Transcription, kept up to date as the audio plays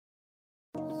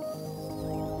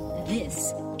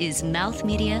This is Mouth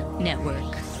Media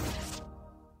Network.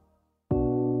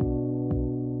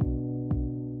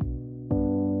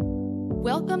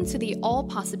 Welcome to the All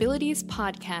Possibilities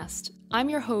podcast. I'm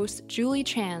your host, Julie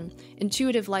Chan,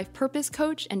 intuitive life purpose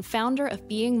coach and founder of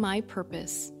Being My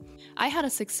Purpose. I had a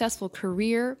successful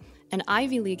career, an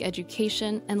Ivy League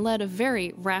education, and led a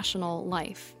very rational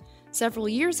life. Several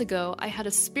years ago, I had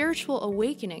a spiritual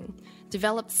awakening,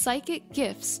 developed psychic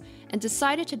gifts, and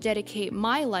decided to dedicate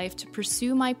my life to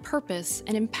pursue my purpose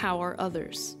and empower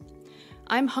others.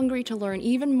 I'm hungry to learn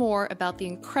even more about the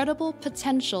incredible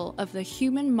potential of the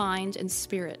human mind and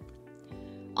spirit.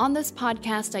 On this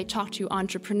podcast, I talk to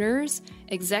entrepreneurs,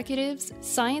 executives,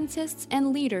 scientists,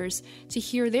 and leaders to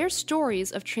hear their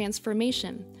stories of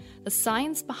transformation, the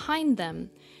science behind them,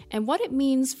 and what it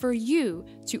means for you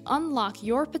to unlock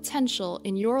your potential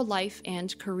in your life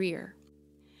and career.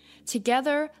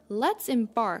 Together, let's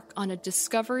embark on a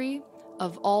discovery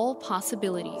of all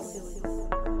possibilities.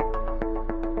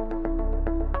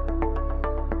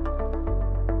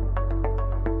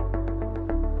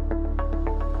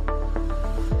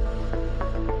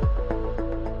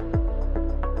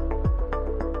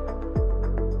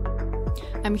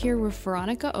 I'm here with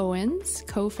Veronica Owens,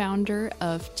 co-founder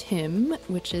of TIM,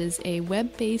 which is a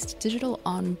web-based digital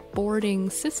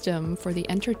onboarding system for the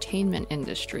entertainment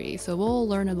industry. So we'll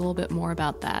learn a little bit more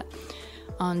about that.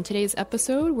 On today's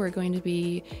episode, we're going to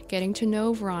be getting to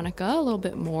know Veronica a little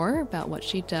bit more about what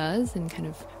she does and kind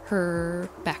of her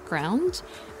background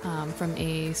from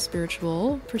a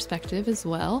spiritual perspective as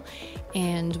well.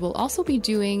 And we'll also be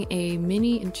doing a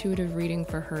mini intuitive reading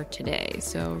for her today.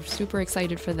 So super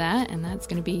excited for that. And that's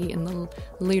going to be in the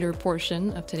later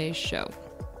portion of today's show.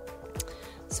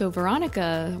 So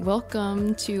Veronica,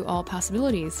 welcome to All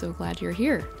Possibilities. So glad you're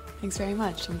here. Thanks very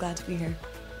much. I'm glad to be here.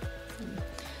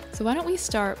 So why don't we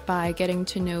start by getting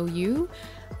to know you.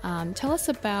 Tell us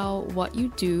about what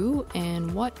you do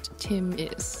and what TIM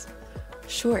is.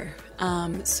 Sure.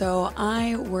 So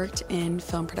I worked in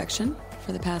film production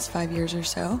for the past 5 years or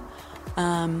so.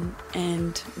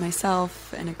 And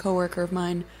myself and a coworker of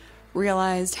mine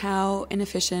realized how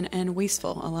inefficient and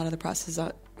wasteful a lot of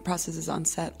the processes on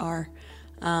set are.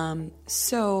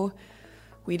 So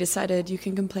we decided you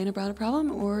can complain about a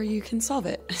problem or you can solve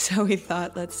it. So we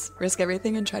thought, let's risk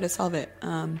everything and try to solve it.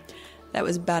 That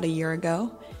was about a year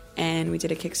ago, and we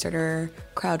did a Kickstarter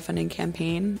crowdfunding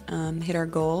campaign, hit our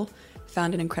goal,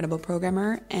 found an incredible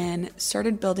programmer, and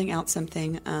started building out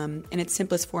something in its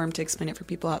simplest form to explain it for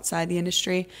people outside the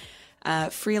industry.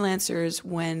 Freelancers,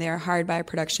 when they're hired by a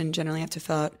production, generally have to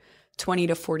fill out 20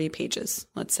 to 40 pages,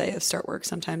 let's say, of start work.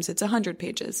 Sometimes it's 100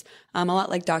 pages, a lot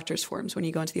like doctor's forms when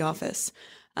you go into the office.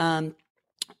 And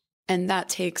that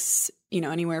takes,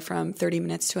 anywhere from 30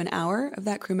 minutes to an hour of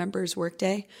that crew member's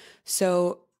workday.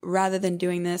 So rather than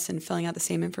doing this and filling out the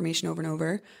same information over and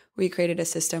over, we created a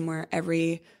system where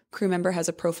every crew member has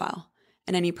a profile,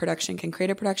 and any production can create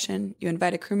a production. You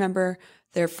invite a crew member,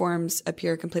 their forms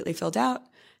appear completely filled out.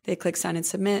 They click sign and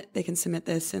submit. They can submit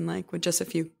this in with just a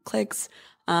few clicks.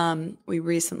 We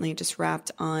recently just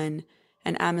wrapped on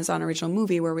an Amazon original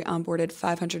movie where we onboarded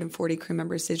 540 crew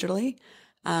members digitally,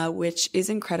 which is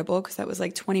incredible because that was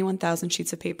 21,000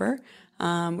 sheets of paper,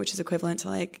 which is equivalent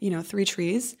to 3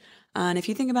 trees. And if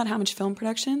you think about how much film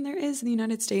production there is in the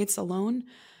United States alone,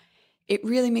 it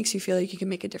really makes you feel like you can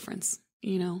make a difference,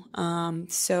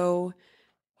 So,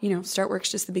 start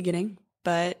work's just the beginning,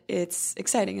 but it's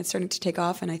exciting. It's starting to take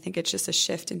off. And I think it's just a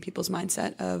shift in people's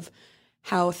mindset of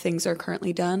how things are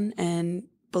currently done and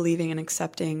believing and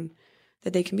accepting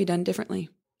that they can be done differently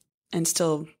and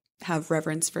still have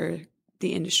reverence for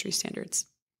the industry standards.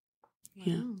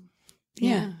 Wow.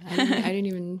 Yeah. I didn't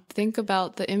even think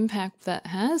about the impact that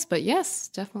has, but yes,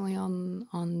 definitely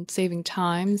on saving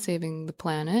time, saving the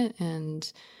planet,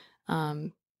 and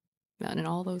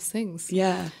all those things.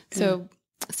 Yeah. So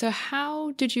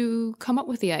how did you come up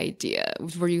with the idea?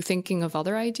 Were you thinking of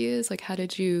other ideas? How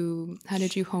did you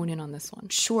hone in on this one?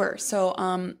 Sure. So,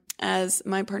 as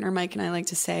my partner Mike and I like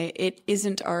to say, it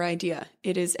isn't our idea.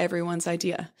 It is everyone's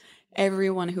idea.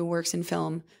 Everyone who works in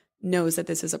film knows that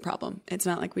this is a problem. It's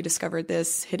not like we discovered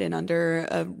this hidden under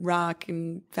a rock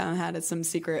and had it some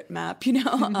secret map,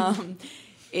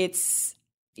 It's,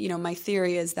 my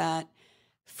theory is that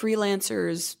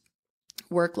freelancers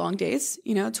work long days,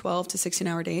 12 to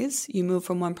 16-hour days. You move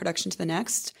from one production to the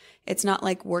next. It's not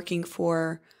like working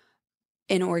for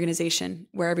an organization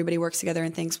where everybody works together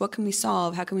and thinks, what can we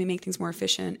solve? How can we make things more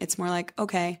efficient? It's more like,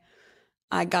 okay,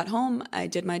 I got home, I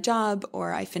did my job,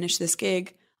 or I finished this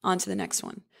gig, on to the next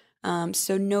one.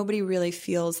 So nobody really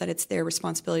feels that it's their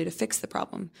responsibility to fix the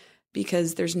problem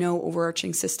because there's no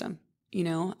overarching system.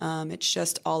 It's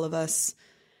just all of us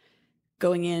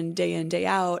going in, day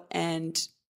out, and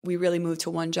we really move to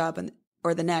one job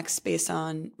or the next based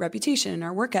on reputation and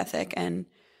our work ethic, and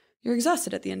you're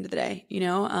exhausted at the end of the day.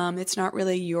 It's not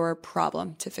really your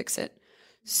problem to fix it.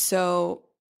 So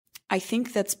I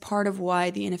think that's part of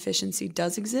why the inefficiency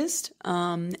does exist.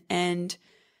 And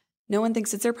no one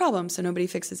thinks it's their problem, so nobody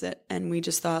fixes it. And we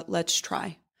just thought, let's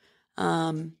try.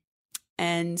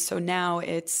 And so now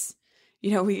it's,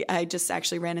 I just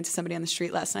actually ran into somebody on the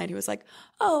street last night who was like,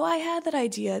 oh, I had that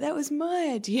idea. That was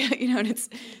my idea. And it's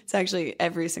actually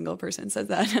every single person says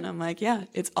that. And I'm like, yeah,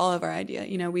 it's all of our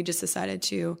idea. We just decided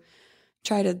to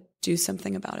try to do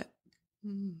something about it.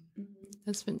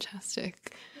 That's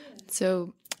fantastic.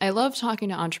 So I love talking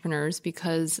to entrepreneurs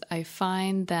because I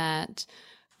find that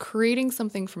creating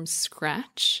something from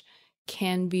scratch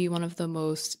can be one of the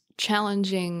most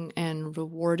challenging and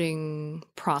rewarding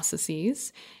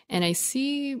processes. And I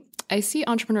see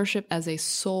entrepreneurship as a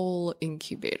soul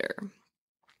incubator.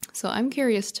 So I'm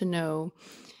curious to know,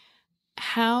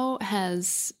 how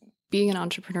has being an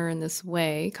entrepreneur in this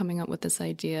way, coming up with this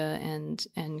idea and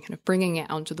kind of bringing it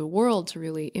out into the world to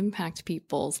really impact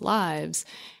people's lives,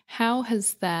 how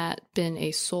has that been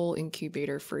a soul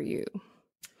incubator for you?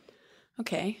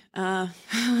 Okay.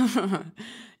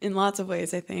 In lots of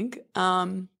ways, I think.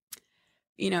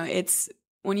 It's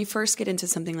when you first get into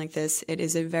something like this, it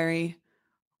is a very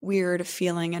weird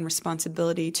feeling and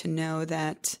responsibility to know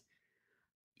that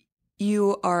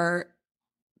you are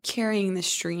carrying the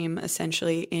stream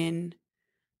essentially in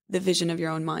the vision of your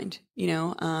own mind.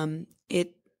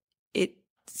 It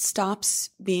stops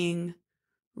being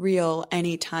real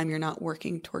anytime you're not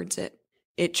working towards it.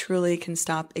 It truly can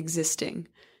stop existing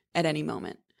at any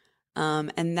moment.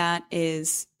 And that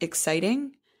is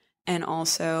exciting and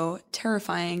also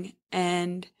terrifying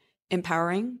and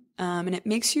empowering. And it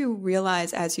makes you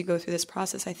realize as you go through this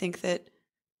process, I think that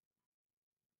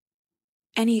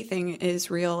anything is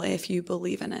real if you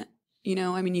believe in it.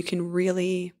 You can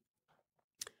really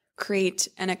create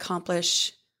and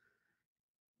accomplish,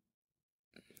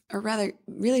 or rather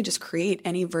really just create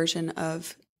any version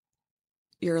of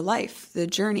your life, the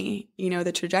journey,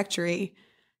 the trajectory.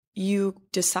 You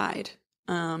decide.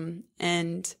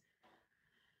 And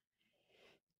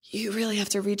you really have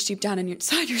to reach deep down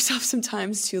inside yourself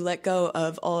sometimes to let go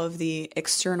of all of the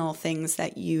external things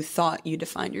that you thought you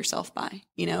defined yourself by,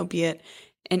 be it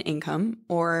an income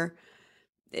or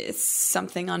it's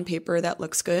something on paper that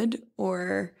looks good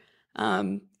or,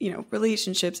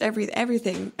 relationships,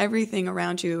 everything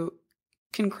around you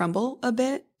can crumble a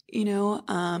bit,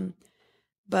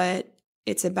 but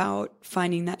it's about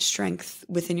finding that strength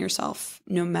within yourself,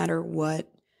 no matter what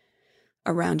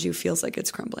around you feels like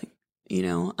it's crumbling.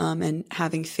 And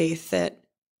having faith that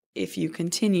if you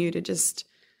continue to just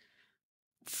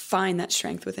find that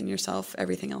strength within yourself,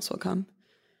 everything else will come.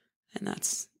 And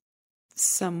that's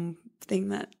something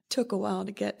that took a while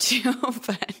to get to,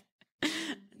 but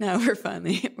now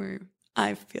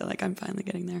I feel like I'm finally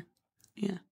getting there.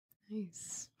 Yeah.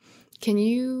 Nice. Can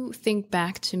you think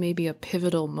back to maybe a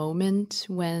pivotal moment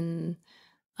when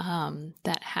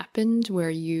that happened, where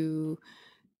you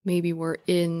maybe were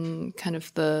in kind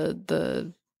of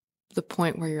the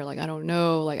point where you're like, I don't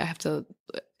know, like I have to,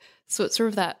 so it's sort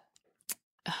of that,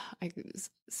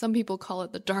 some people call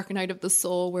it the dark night of the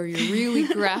soul, where you're really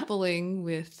grappling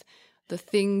with the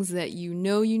things that you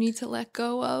need to let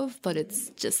go of, but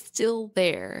it's just still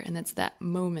there. And it's that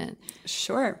moment.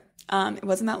 Sure. It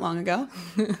wasn't that long ago.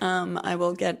 I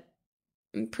will get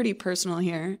pretty personal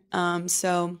here.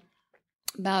 So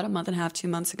about a month and a half, 2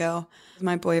 months ago,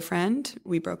 my boyfriend,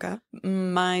 we broke up.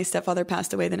 My stepfather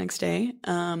passed away the next day.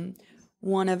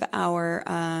 One of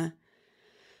our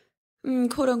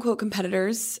quote unquote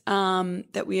competitors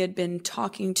that we had been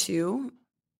talking to,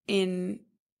 in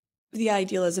the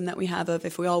idealism that we have of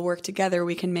if we all work together,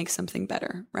 we can make something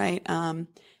better, right?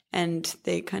 And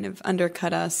they kind of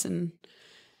undercut us and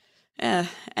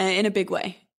in a big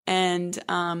way. And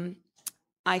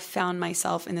I found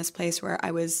myself in this place where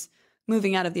I was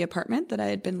moving out of the apartment that I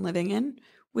had been living in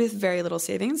with very little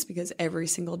savings, because every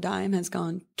single dime has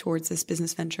gone towards this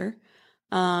business venture.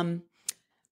 Knowing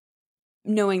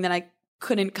that I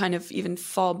couldn't kind of even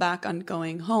fall back on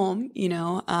going home,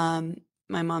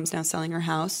 my mom's now selling her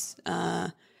house,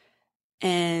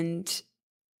 and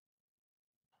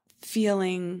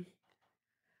feeling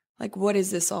like, what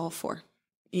is this all for?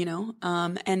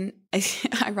 And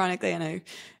ironically, and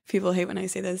people hate when I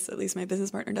say this, at least my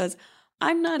business partner does,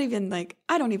 I'm not even like,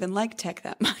 I don't even like tech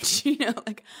that much, you know,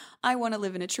 like I want to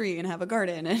live in a tree and have a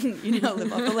garden and, you know,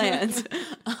 live off the land.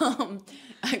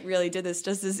 I really did this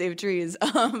just to save trees,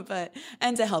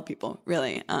 and to help people,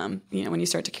 really. You know, when you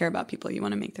start to care about people, you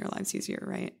want to make their lives easier,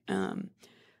 right?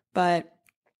 But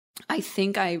I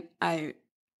think I,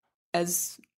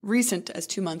 as recent as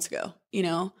 2 months ago, you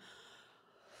know,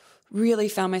 really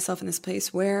found myself in this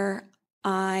place where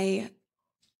I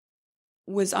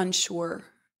was unsure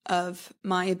of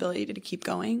my ability to keep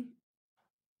going.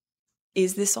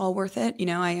 Is this all worth it? You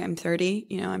know, I am 30,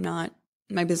 you know, I'm not,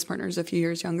 my business partner is a few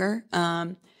years younger.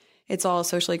 It's all a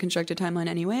socially constructed timeline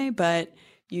anyway, but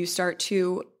you start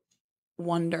to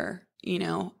wonder, you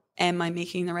know, am I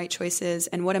making the right choices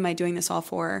and what am I doing this all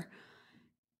for?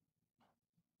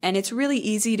 And it's really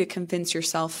easy to convince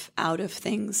yourself out of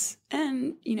things.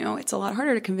 And, you know, it's a lot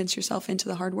harder to convince yourself into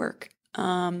the hard work.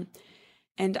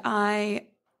 And I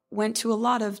went to a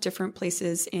lot of different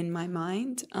places in my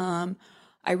mind.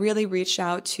 I really reached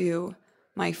out to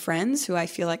my friends who I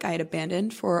feel like I had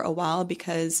abandoned for a while,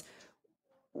 because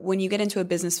when you get into a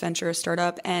business venture, a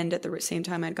startup, and at the same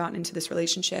time I'd gotten into this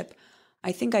relationship,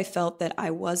 I think I felt that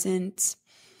I wasn't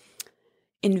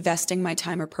investing my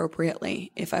time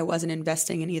appropriately if I wasn't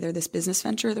investing in either this business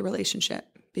venture or the relationship,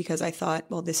 because I thought,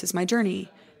 well, this is my journey.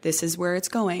 This is where it's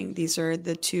going. These are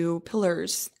the two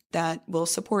pillars that will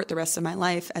support the rest of my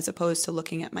life, as opposed to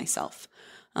looking at myself.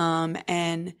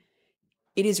 And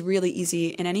it is really easy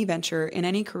in any venture, in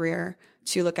any career,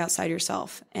 to look outside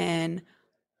yourself. And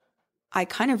I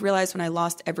kind of realized when I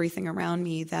lost everything around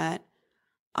me that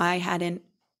I hadn't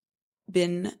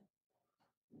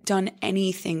done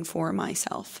anything for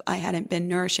myself. I hadn't been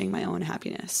nourishing my own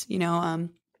happiness. You know,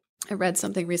 I read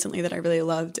something recently that I really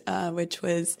loved, which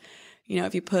was, you know,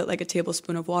 if you put like a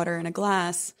tablespoon of water in a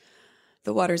glass,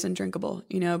 the water's undrinkable,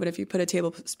 you know, but if you put a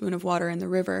tablespoon of water in the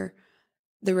river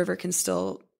can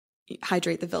still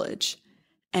hydrate the village.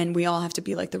 And we all have to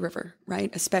be like the river,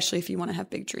 right? Especially if you want to have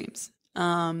big dreams.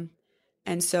 And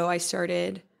so I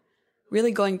started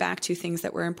really going back to things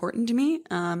that were important to me.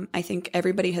 I think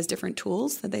everybody has different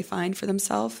tools that they find for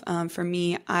themselves. For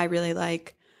me, I really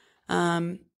like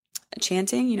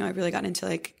chanting. You know, I've really gotten into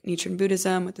like Nichiren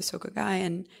Buddhism with the Soka Guy,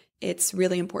 and it's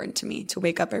really important to me to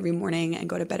wake up every morning and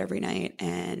go to bed every night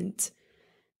and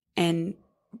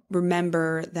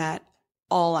remember that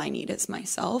all I need is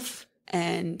myself,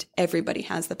 and everybody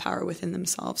has the power within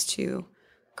themselves to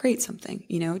create something,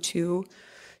 you know, to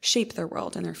shape their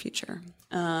world and their future.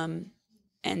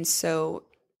 And so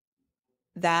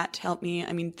that helped me.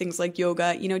 I mean, things like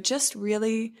yoga, you know, just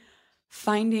really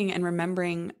finding and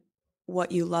remembering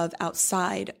what you love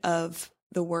outside of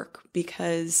the work,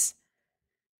 because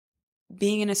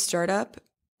being in a startup,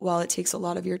 while it takes a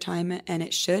lot of your time, and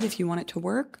it should if you want it to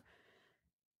work,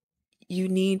 you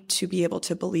need to be able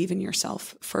to believe in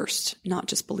yourself first, not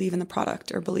just believe in the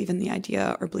product or believe in the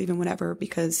idea or believe in whatever,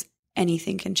 because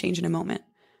anything can change in a moment,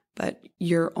 but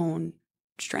your own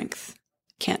strength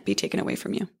can't be taken away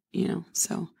from you, you know?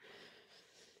 So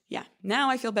yeah, now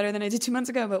I feel better than I did 2 months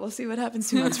ago, but we'll see what happens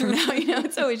 2 months from now. You know,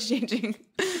 it's always changing.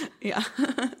 Yeah.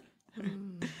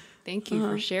 Thank you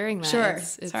for sharing that. Sure.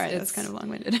 Sorry, that's kind of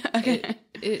long-winded. Okay.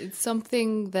 It's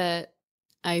something that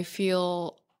I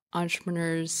feel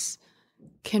entrepreneurs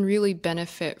can really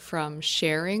benefit from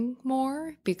sharing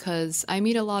more, because I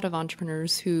meet a lot of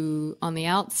entrepreneurs who on the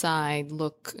outside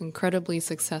look incredibly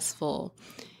successful.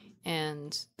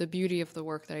 And the beauty of the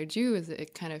work that I do is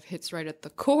it kind of hits right at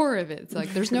the core of it. It's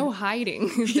like there's no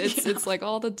hiding. It's like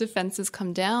all the defenses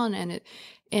come down, and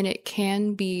it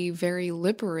can be very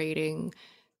liberating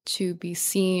to be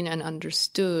seen and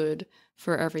understood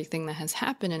for everything that has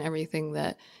happened and everything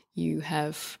that you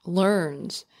have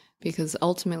learned. Because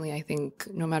ultimately, I think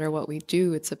no matter what we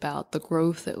do, it's about the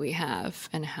growth that we have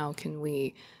and how can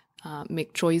we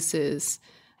make choices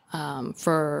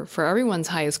for everyone's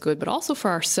highest good, but also for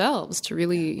ourselves to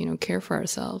really, you know, care for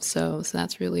ourselves. So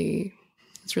it's really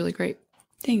great.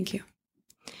 Thank you.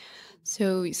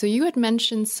 So you had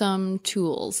mentioned some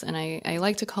tools, and I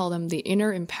like to call them the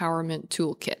inner empowerment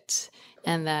toolkit.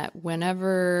 And that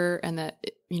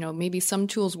you know, maybe some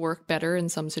tools work better in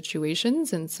some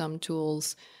situations and some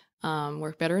tools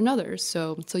work better in others.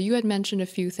 So you had mentioned a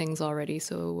few things already.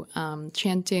 So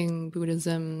chanting,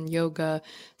 Buddhism, yoga.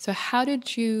 So how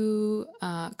did you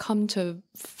come to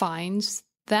find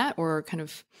that, or kind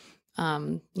of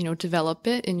you know, develop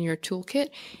it in your toolkit?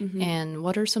 Mm-hmm. And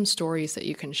what are some stories that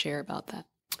you can share about that?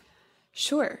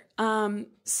 Sure.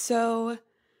 So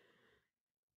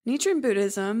Nichiren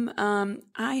Buddhism,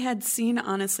 I had seen,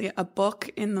 honestly, a book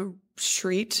in the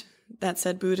street that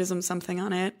said Buddhism something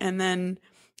on it. And then,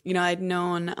 you know, I'd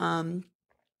known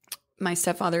my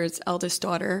stepfather's eldest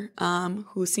daughter,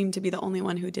 who seemed to be the only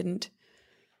one who didn't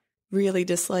really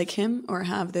dislike him or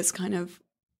have this kind of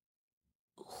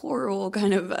horrible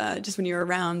kind of, just when you're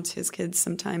around his kids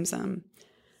sometimes,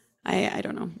 I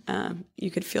don't know,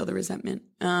 you could feel the resentment.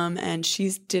 And she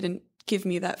didn't give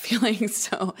me that feeling.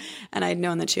 So, and I'd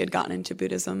known that she had gotten into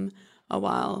Buddhism a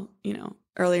while,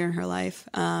 earlier in her life.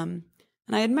 And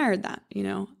I admired that,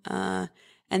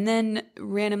 and then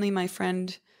randomly my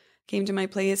friend came to my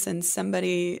place, and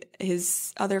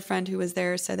his other friend who was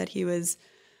there said that he was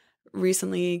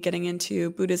recently getting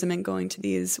into Buddhism and going to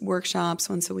these workshops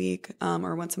once a week,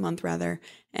 or once a month rather.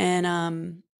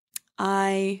 And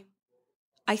I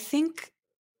think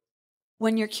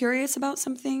when you're curious about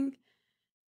something,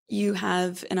 you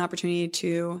have an opportunity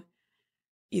to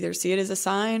either see it as a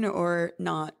sign or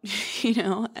not,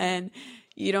 and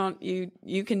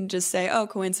you can just say, oh,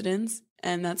 coincidence,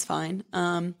 and that's fine.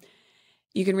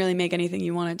 You can really make anything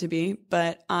you want it to be,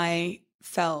 but I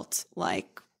felt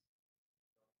like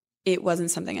it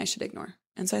wasn't something I should ignore.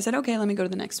 And so I said, okay, let me go to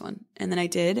the next one. And then I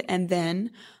did. And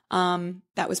then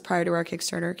that was prior to our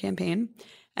Kickstarter campaign.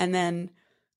 And then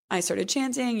I started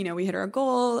chanting, we hit our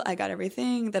goal. I got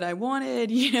everything that I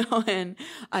wanted, and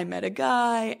I met a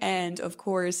guy. And of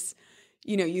course,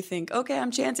 you think, okay,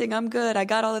 I'm chanting, I'm good. I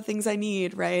got all the things I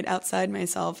need, right, outside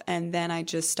myself. And then I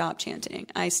just stopped chanting.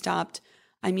 I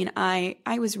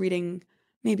was reading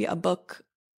maybe a book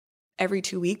every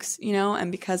 2 weeks,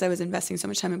 and because I was investing so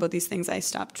much time in both these things, I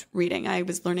stopped reading. I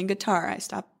was learning guitar. I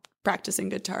stopped practicing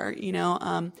guitar,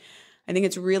 I think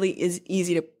it's really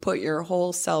easy to put your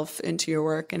whole self into your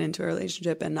work and into a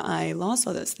relationship. And I lost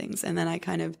all those things. And then I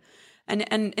kind of, and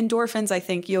endorphins, I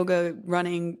think yoga,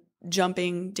 running,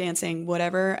 jumping, dancing,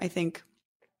 whatever. I think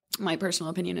my personal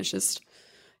opinion is just,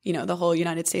 the whole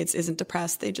United States isn't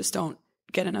depressed. They just don't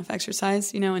get enough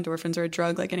exercise. Endorphins are a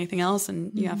drug like anything else,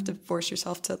 and you have to force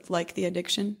yourself to like the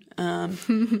addiction.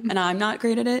 And I'm not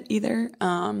great at it either.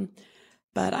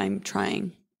 But I'm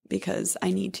trying because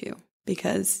I need to,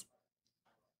 because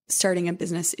starting a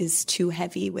business is too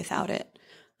heavy without it.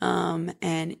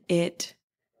 And it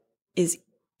is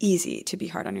easy to be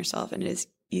hard on yourself, and it is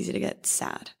easy to get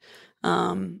sad.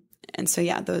 And so,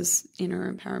 yeah, those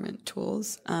inner empowerment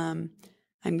tools, I'm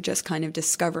just kind of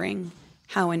discovering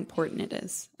how important it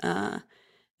is.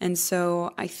 And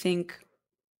so I think,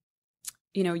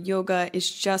 yoga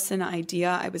is just an idea.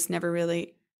 I was never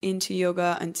really into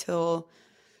yoga until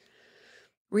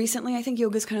recently. I think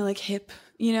yoga is kind of like hip,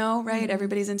 right? Mm-hmm.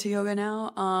 Everybody's into yoga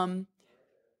now.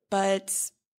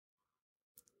 But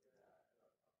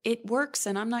it works,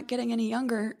 and I'm not getting any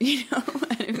younger,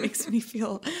 and it makes me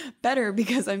feel better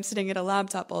because I'm sitting at a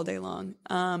laptop all day long.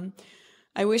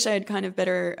 I wish I had kind of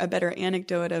a better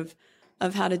anecdote of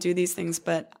how to do these things,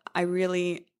 but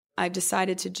I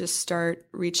decided to just start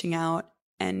reaching out,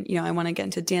 and, I want to get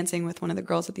into dancing with one of the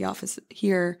girls at the office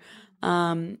here.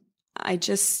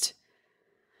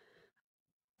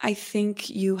 I think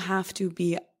you have to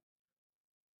be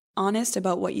honest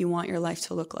about what you want your life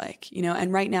to look like,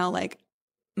 and right now, like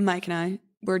Mike and I,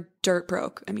 we're dirt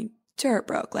broke. I mean, dirt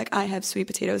broke. Like, I have sweet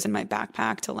potatoes in my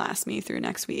backpack to last me through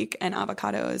next week, and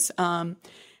avocados.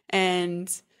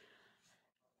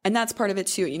 And that's part of it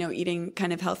too, eating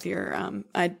kind of healthier.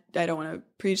 I don't want to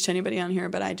preach to anybody on here,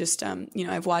 but I just,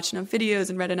 I've watched enough videos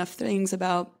and read enough things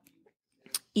about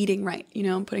eating right,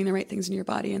 putting the right things in your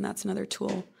body. And that's another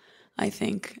tool, I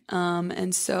think.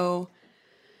 And so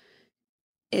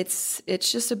it's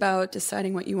just about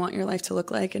deciding what you want your life to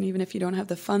look like. And even if you don't have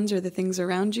the funds or the things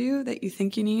around you that you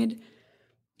think you need,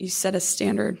 you set a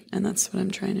standard. And that's what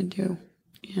I'm trying to do.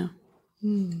 Yeah.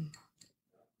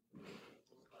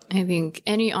 I think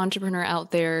any entrepreneur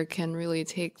out there can really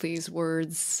take these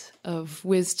words of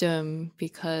wisdom,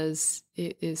 because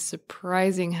it is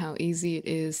surprising how easy it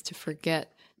is to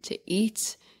forget to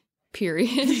eat,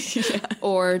 period,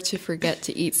 or to forget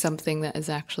to eat something that is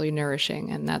actually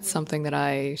nourishing. And that's something that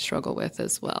I struggle with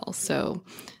as well. So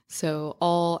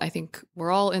I think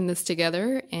we're all in this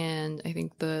together. And I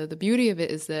think the beauty of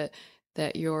it is that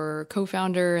your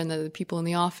co-founder and the people in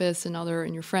the office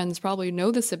and your friends probably know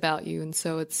this about you. And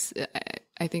so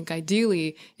I think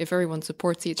ideally, if everyone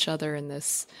supports each other in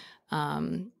this,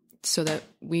 so that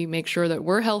we make sure that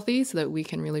we're healthy, so that we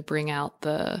can really bring out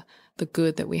the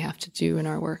good that we have to do in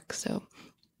our work. So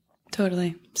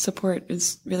totally. Support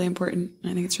is really important.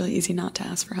 I think it's really easy not to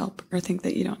ask for help or think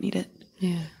that you don't need it.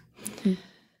 Yeah. Mm-hmm.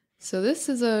 So this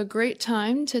is a great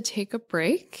time to take a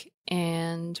break.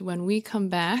 And when we come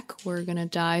back, we're going to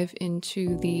dive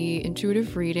into the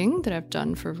intuitive reading that I've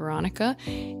done for Veronica.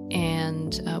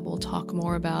 And we'll talk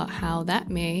more about how that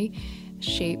may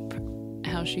shape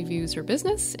how she views her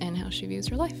business and how she views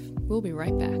her life. We'll be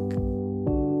right back.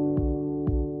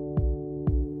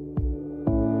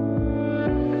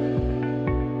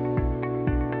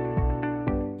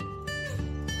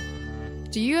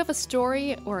 Do you have a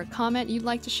story or a comment you'd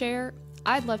like to share?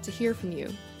 I'd love to hear from you.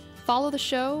 Follow the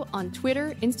show on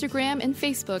Twitter, Instagram, and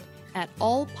Facebook at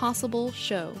All Possible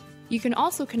Show. You can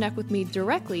also connect with me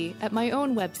directly at my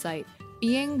own website,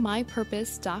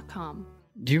 beingmypurpose.com.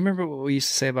 Do you remember what we used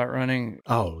to say about running?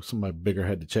 Oh, somebody bigger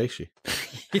had to chase you.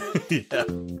 Yeah.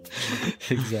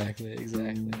 Exactly.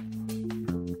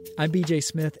 I'm BJ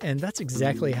Smith, and that's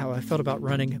exactly how I felt about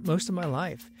running most of my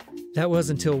life. That was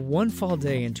until one fall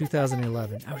day in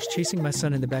 2011. I was chasing my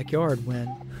son in the backyard when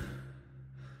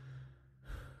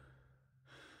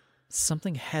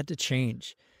something had to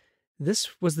change. This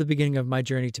was the beginning of my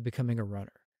journey to becoming a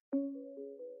runner.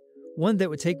 One that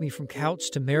would take me from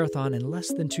couch to marathon in less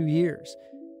than 2 years.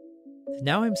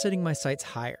 Now I'm setting my sights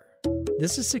higher.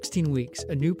 This is 16 Weeks,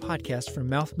 a new podcast from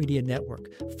Mouth Media Network,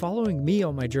 following me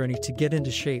on my journey to get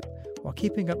into shape while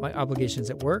keeping up my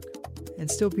obligations at work and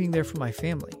still being there for my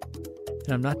family.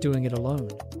 And I'm not doing it alone.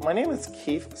 My name is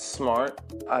Keith Smart.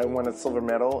 I won a silver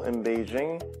medal in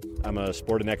Beijing. I'm a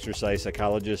sport and exercise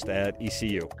psychologist at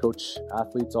ECU. Coach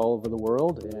athletes all over the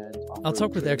world. And I'll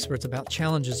talk with experts about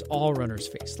challenges all runners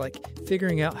face, like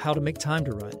figuring out how to make time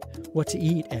to run, what to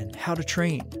eat, and how to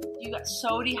train. You got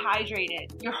so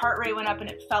dehydrated. Your heart rate went up and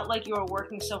it felt like you were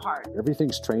working so hard.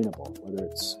 Everything's trainable, whether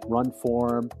it's run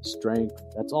form, strength,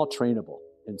 that's all trainable.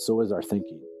 And so is our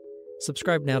thinking.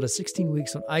 Subscribe now to 16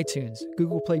 Weeks on iTunes,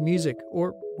 Google Play Music,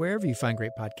 or wherever you find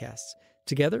great podcasts.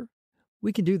 Together,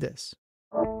 we can do this.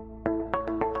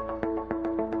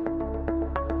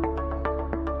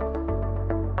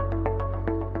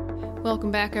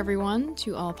 Welcome back, everyone,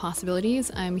 to All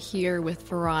Possibilities. I'm here with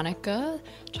Veronica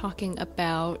talking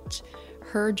about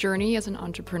her journey as an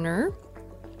entrepreneur.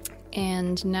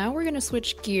 And now we're going to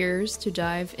switch gears to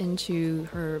dive into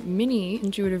her mini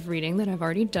intuitive reading that I've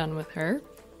already done with her.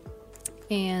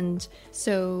 And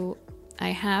so I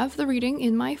have the reading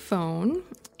in my phone,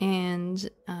 and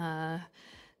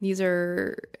these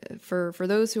are, for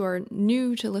those who are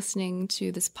new to listening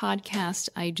to this podcast,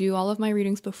 I do all of my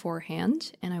readings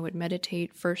beforehand, and I would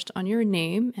meditate first on your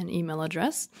name and email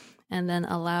address, and then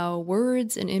allow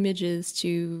words and images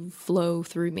to flow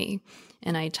through me.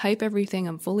 And I type everything,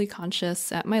 I'm fully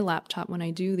conscious at my laptop when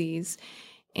I do these,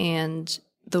 and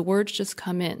the words just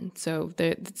come in. So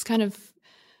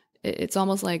it's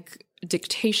almost like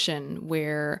dictation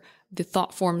where the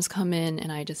thought forms come in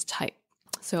and I just type.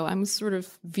 So I'm sort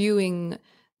of viewing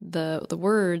the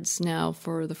words now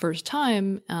for the first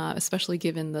time, especially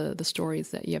given the stories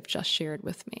that you have just shared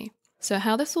with me. So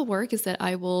how this will work is that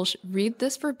I will read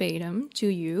this verbatim to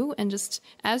you, and just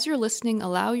as you're listening,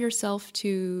 allow yourself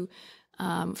to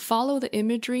follow the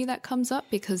imagery that comes up,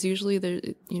 because usually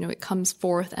it comes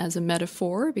forth as a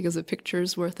metaphor because a picture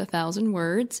is worth 1,000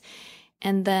 words.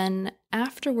 And then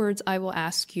afterwards, I will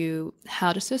ask you,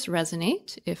 how does this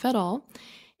resonate, if at all?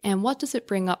 And what does it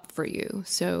bring up for you?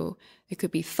 So it could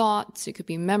be thoughts, it could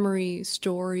be memories,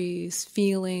 stories,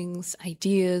 feelings,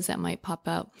 ideas that might pop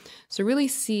out. So really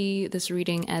see this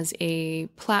reading as a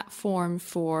platform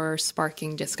for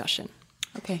sparking discussion.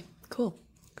 Okay, cool.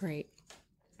 Great.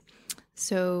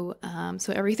 So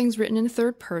everything's written in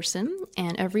third person,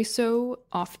 and every so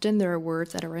often there are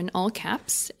words that are in all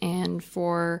caps. And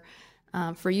for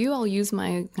you, I'll use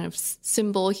my kind of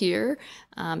symbol here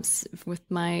with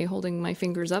my holding my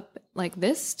fingers up like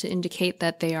this to indicate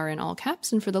that they are in all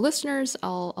caps. And for the listeners,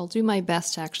 I'll do my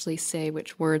best to actually say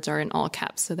which words are in all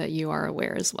caps so that you are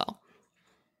aware as well.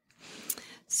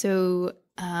 So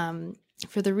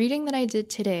for the reading that I did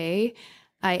today,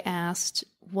 I asked,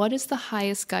 what is the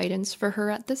highest guidance for her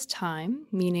at this time?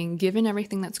 Meaning, given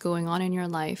everything that's going on in your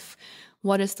life,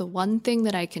 what is the one thing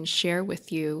that I can share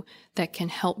with you that can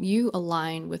help you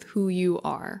align with who you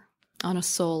are on a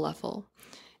soul level,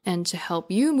 and to help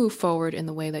you move forward in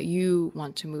the way that you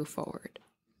want to move forward?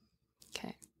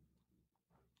 Okay.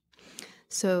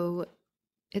 So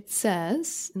it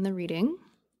says in the reading,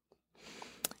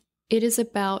 it is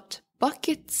about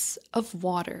buckets of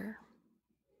water.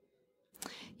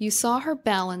 You saw her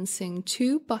balancing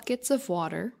 2 buckets of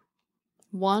water,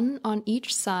 one on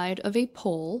each side of a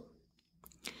pole,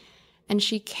 and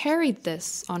she carried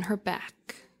this on her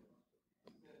back.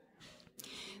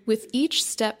 With each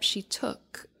step she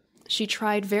took, she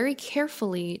tried very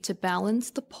carefully to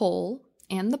balance the pole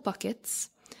and the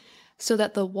buckets so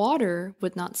that the water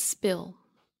would not spill.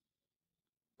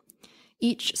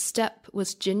 Each step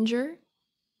was ginger,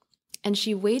 and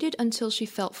she waited until she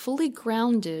felt fully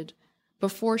grounded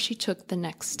before she took the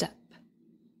next step.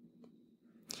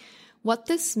 What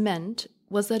this meant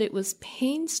was that it was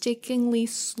painstakingly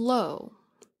slow,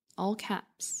 all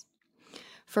caps,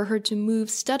 for her to move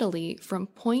steadily from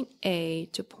point A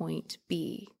to point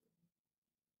B.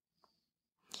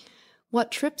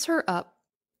 What trips her up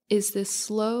is this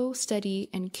slow, steady,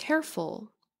 and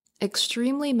careful,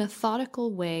 extremely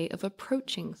methodical way of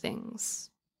approaching things.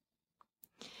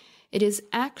 It is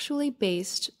actually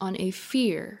based on a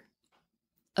fear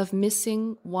of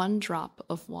missing one drop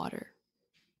of water.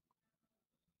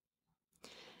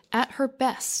 At her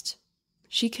best,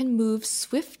 she can move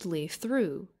swiftly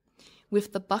through,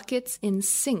 with the buckets in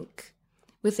sync,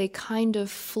 with a kind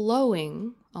of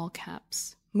flowing, all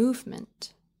caps,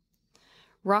 movement,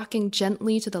 rocking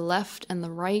gently to the left and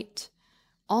the right,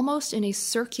 almost in a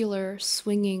circular,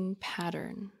 swinging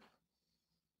pattern.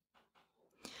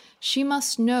 She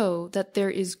must know that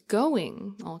there is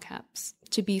going, all caps,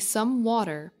 to be some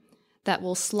water that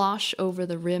will slosh over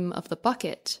the rim of the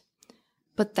bucket,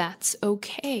 but that's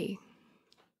okay,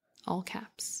 all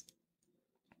caps.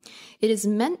 It is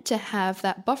meant to have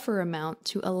that buffer amount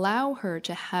to allow her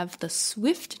to have the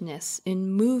swiftness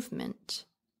in movement.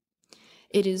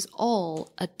 It is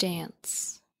all a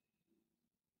dance.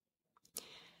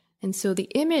 And so the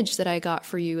image that I got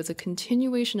for you is a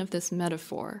continuation of this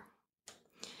metaphor.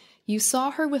 You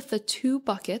saw her with the 2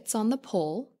 buckets on the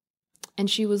pole, and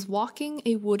she was walking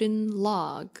a wooden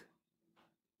log.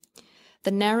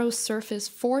 The narrow surface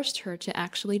forced her to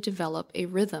actually develop a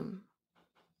rhythm.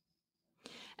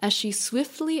 As she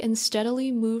swiftly and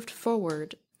steadily moved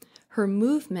forward, her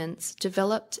movements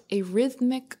developed a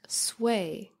rhythmic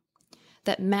sway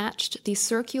that matched the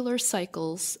circular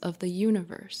cycles of the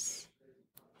universe.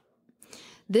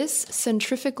 This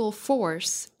centrifugal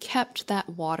force kept that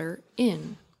water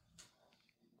in.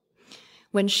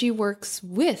 When she works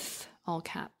with, all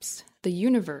caps, the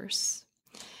universe,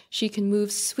 she can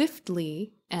move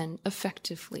swiftly and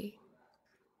effectively.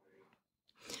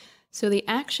 So the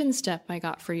action step I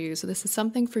got for you, so this is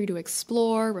something for you to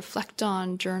explore, reflect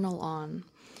on, journal on.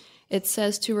 It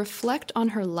says to reflect on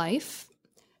her life,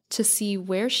 to see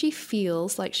where she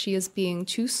feels like she is being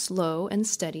too slow and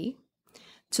steady,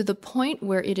 to the point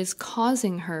where it is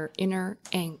causing her inner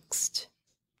angst.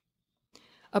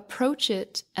 Approach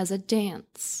it as a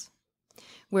dance,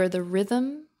 where the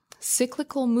rhythm,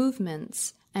 cyclical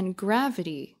movements, and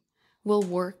gravity will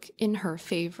work in her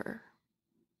favor.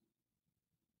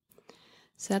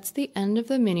 So that's the end of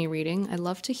the mini reading. I'd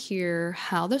love to hear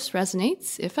how this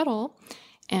resonates, if at all,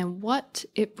 and what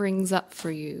it brings up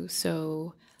for you.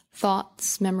 So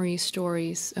thoughts, memories,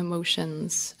 stories,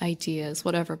 emotions, ideas,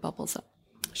 whatever bubbles up.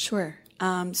 Sure.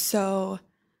 So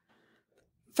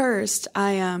first,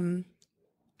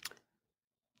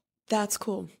 that's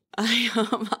cool.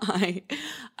 I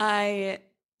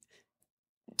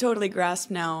totally grasp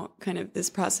now kind of this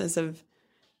process of,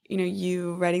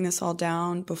 you writing this all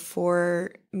down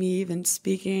before me even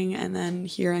speaking and then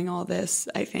hearing all this.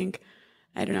 I think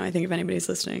if anybody's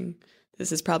listening,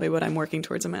 this is probably what I'm working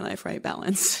towards in my life, right?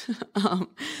 Balance.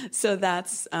 So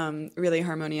that's really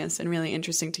harmonious and really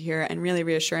interesting to hear and really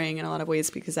reassuring in a lot of ways,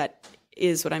 because that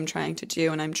is what I'm trying to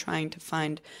do. And I'm trying to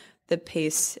find the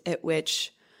pace at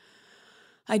which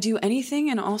I do anything,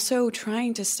 and also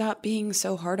trying to stop being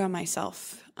so hard on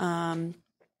myself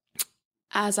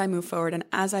as I move forward and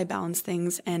as I balance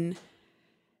things, and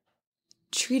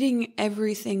treating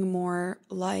everything more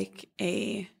like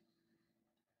a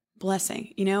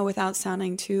blessing, without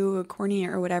sounding too corny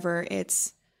or whatever.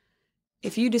 It's,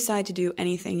 if you decide to do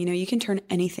anything, you can turn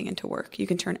anything into work. You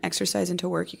can turn exercise into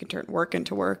work. You can turn work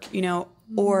into work,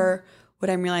 or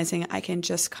what I'm realizing, I can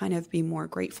just kind of be more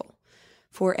grateful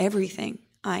for everything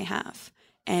I have.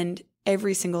 And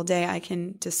every single day I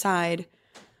can decide,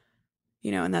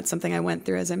 and that's something I went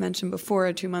through, as I mentioned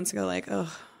before, 2 months ago, like, I'm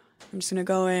just going to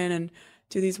go in and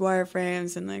do these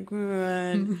wireframes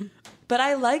and but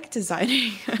I like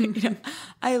designing.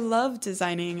 I love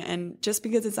designing, and just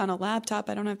because it's on a laptop,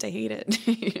 I don't have to hate it.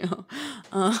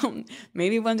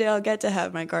 Maybe one day I'll get to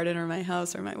have my garden or my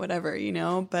house or my whatever,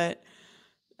 but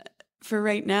for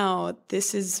right now,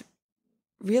 this is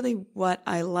really what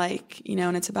I like,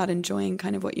 and it's about enjoying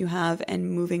kind of what you have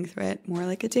and moving through it more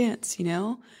like a dance,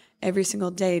 every single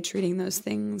day, treating those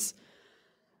things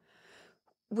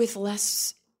with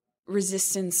less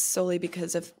resistance solely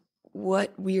because of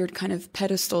what weird kind of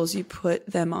pedestals you put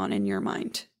them on in your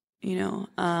mind, and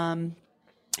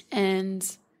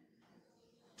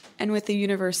with the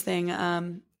universe thing,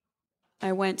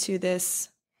 I went to this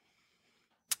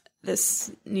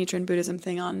Nichiren Buddhism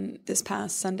thing on this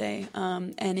past Sunday,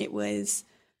 and it was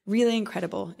really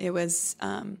incredible. It was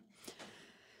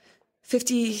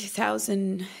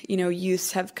 50,000,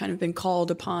 youths have kind of been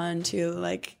called upon to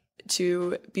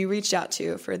to be reached out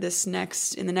to for in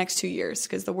the next 2 years,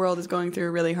 because the world is going through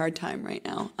a really hard time right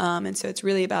now. And so it's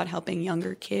really about helping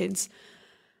younger kids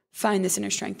find this inner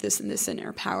strength, this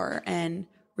inner power, and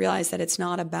realize that it's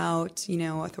not about,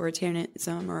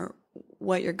 authoritarianism or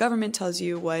what your government tells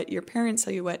you, what your parents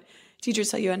tell you, what teachers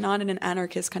tell you, and not in an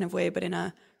anarchist kind of way, but in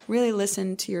a really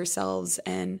listen to yourselves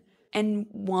and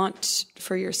want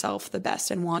for yourself the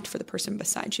best and want for the person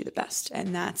beside you the best.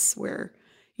 And that's where,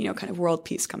 kind of world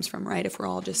peace comes from, right? If we're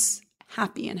all just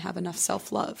happy and have enough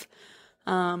self-love.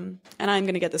 And I'm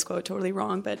going to get this quote totally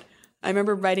wrong, but I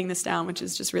remember writing this down, which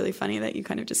is just really funny that you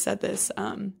kind of just said this.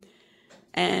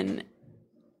 And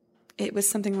it was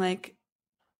something like,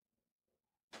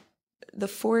 the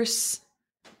force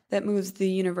that moves the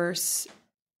universe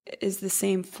is the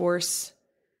same force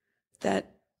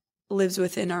that lives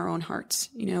within our own hearts.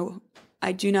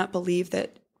 I do not believe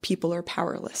that people are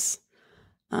powerless.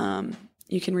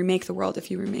 You can remake the world if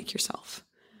you remake yourself.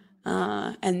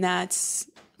 And that's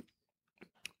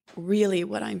really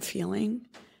what I'm feeling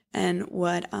and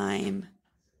what I'm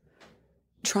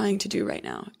trying to do right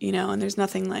now, and there's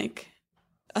nothing like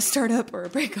a startup or a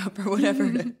breakup or whatever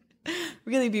to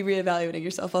really be reevaluating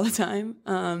yourself all the time.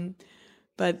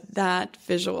 But that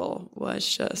visual was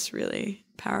just really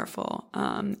powerful.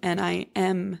 And I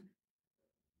am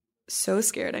so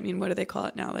scared. I mean, what do they call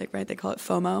it now? Right? They call it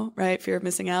FOMO, right? Fear of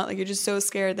missing out. You're just so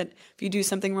scared that if you do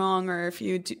something wrong or if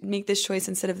you make this choice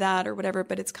instead of that or whatever,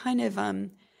 but it's kind of,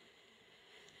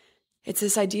 it's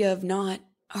this idea of not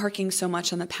harking so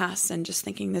much on the past and just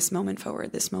thinking this moment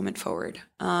forward.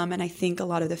 And I think a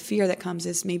lot of the fear that comes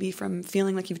is maybe from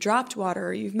feeling like you've dropped water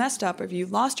or you've messed up or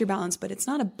you've lost your balance, but it's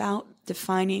not about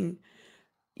defining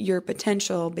your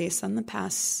potential based on the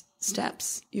past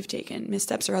steps you've taken,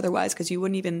 missteps or otherwise, because you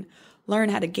wouldn't even learn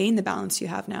how to gain the balance you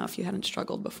have now if you hadn't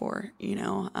struggled before,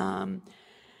 And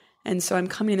so I'm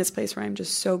coming to this place where I'm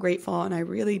just so grateful, and I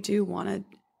really do want to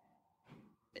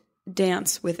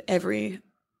dance with everything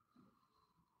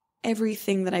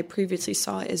that I previously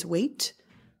saw as weight.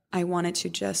 I want it to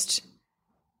just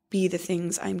be the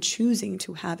things I'm choosing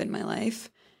to have in my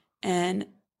life and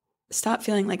stop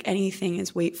feeling like anything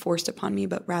is weight forced upon me,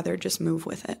 but rather just move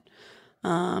with it.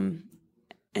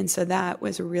 And so that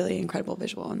was a really incredible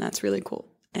visual, and that's really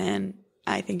cool. And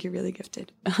I think you're really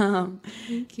gifted.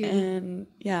 Thank you. And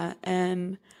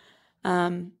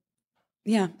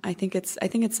I think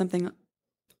it's something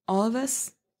all of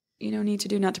us, need to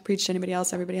do, not to preach to anybody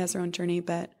else. Everybody has their own journey,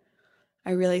 but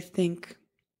I really think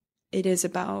it is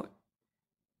about,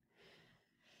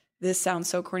 this sounds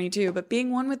so corny too, but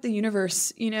being one with the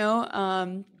universe,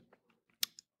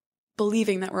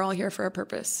 believing that we're all here for a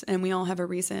purpose and we all have a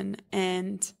reason,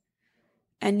 and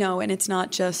it's not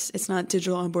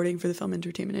digital onboarding for the film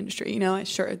entertainment industry.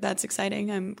 Sure, that's exciting.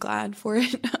 I'm glad for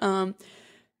it.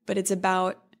 But it's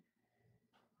about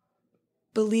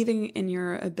believing in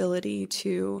your ability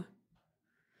to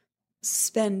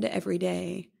spend every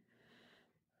day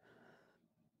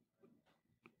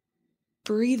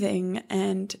breathing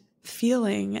and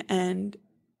feeling and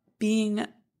being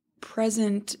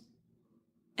present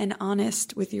and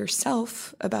honest with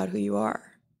yourself about who you are.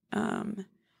 And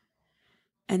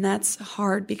that's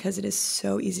hard because it is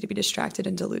so easy to be distracted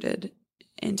and deluded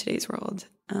in today's world.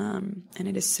 And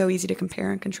it is so easy to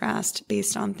compare and contrast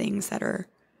based on things that are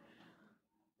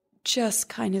just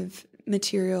kind of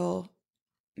material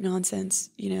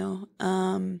nonsense,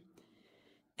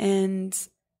 and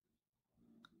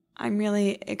I'm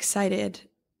really excited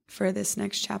for this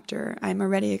next chapter. I'm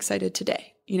already excited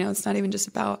today. It's not even just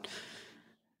about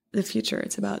the future,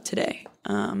 it's about today.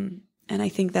 And I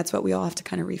think that's what we all have to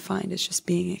kind of refine, is just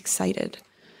being excited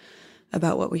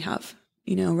about what we have,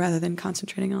 rather than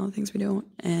concentrating on all the things we don't.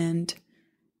 And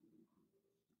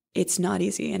it's not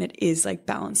easy, and it is like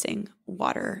balancing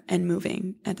water and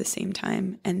moving at the same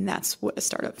time. And that's what a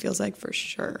startup feels like for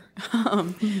sure.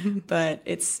 But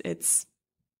that's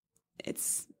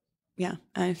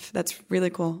really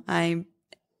cool. I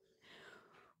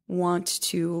want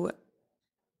to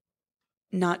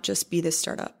not just be this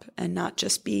startup and not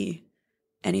just be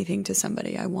anything to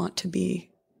somebody. I want to be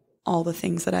all the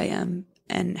things that I am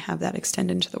and have that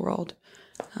extend into the world.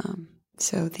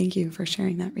 So thank you for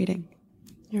sharing that reading.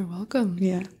 You're welcome.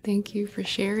 Yeah. Thank you for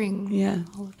sharing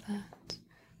all of that.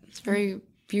 It's very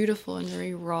beautiful and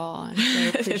very raw. And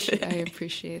I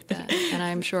appreciate that. And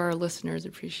I'm sure our listeners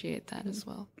appreciate that as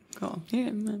well. Cool.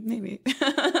 Yeah, maybe.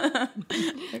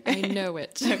 Okay. I know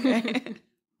it. Okay.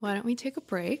 Why don't we take a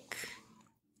break?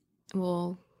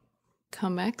 We'll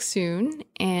come back soon.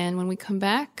 And when we come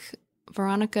back,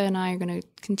 Veronica and I are going to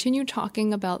continue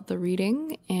talking about the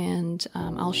reading, and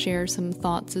I'll share some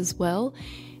thoughts as well.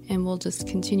 and we'll just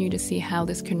continue to see how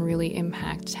this can really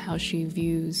impact how she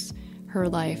views her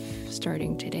life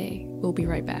starting today. We'll be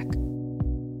right back.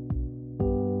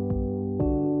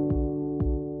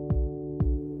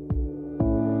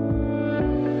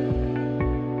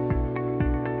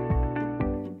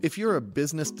 If you're a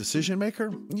business decision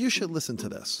maker, you should listen to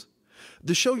this.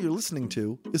 The show you're listening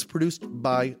to is produced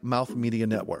by Mouth Media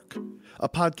Network, a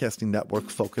podcasting network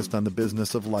focused on the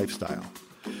business of lifestyle.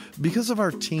 Because of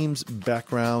our team's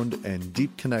background and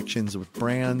deep connections with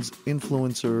brands,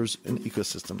 influencers, and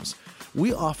ecosystems,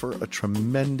 we offer a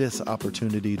tremendous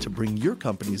opportunity to bring your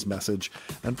company's message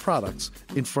and products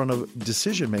in front of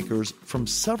decision makers from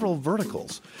several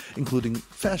verticals, including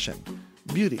fashion,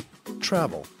 beauty,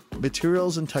 travel,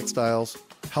 materials and textiles,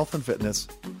 health and fitness,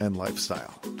 and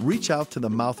lifestyle. Reach out to the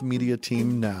Mouth Media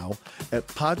team now at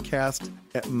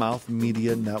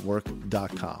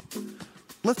podcast@mouthmedianetwork.com.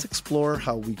 Let's explore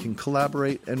how we can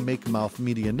collaborate and make Mouth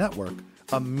Media Network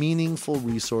a meaningful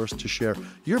resource to share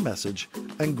your message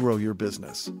and grow your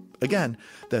business. Again,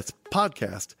 that's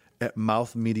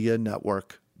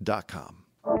podcast@mouthmedianetwork.com.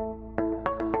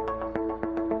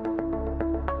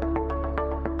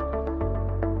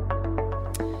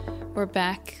 We're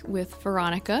back with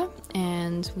Veronica,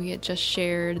 and we had just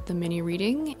shared the mini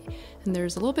reading, and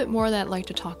there's a little bit more that I'd like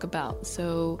to talk about.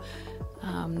 So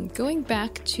going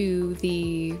back to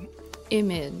the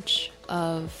image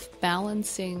of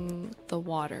balancing the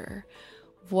water,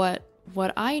 what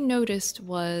I noticed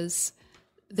was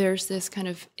there's this kind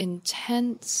of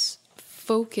intense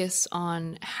focus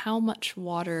on how much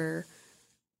water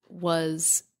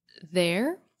was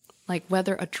there, like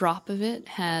whether a drop of it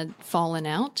had fallen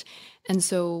out. And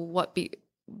so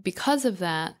because of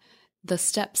that, the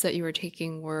steps that you were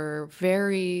taking were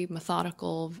very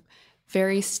methodical,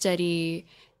 very steady,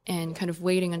 and kind of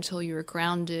waiting until you were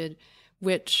grounded,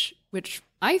 which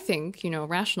I think,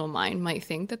 rational mind might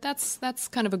think that that's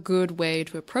kind of a good way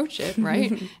to approach it,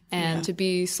 right? And to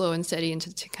be slow and steady and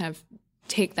to kind of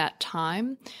take that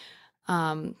time.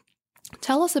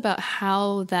 Tell us about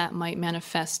how that might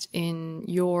manifest in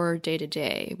your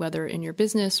day-to-day, whether in your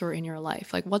business or in your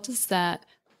life. Like, what does that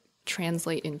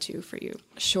translate into for you?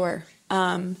 Sure.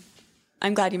 I'm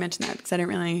glad you mentioned that because I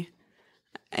didn't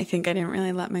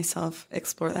really let myself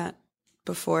explore that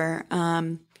before.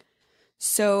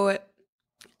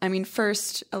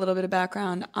 First, a little bit of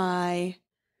background. Long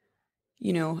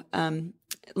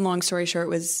story short,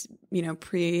 was,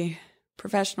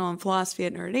 pre-professional in philosophy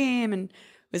at Notre Dame and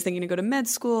was thinking to go to med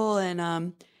school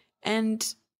and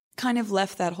kind of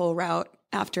left that whole route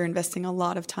after investing a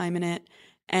lot of time in it.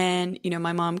 And,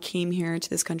 my mom came here to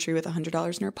this country with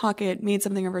 $100 in her pocket, made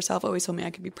something of herself, always told me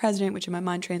I could be president, which in my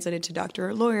mind translated to doctor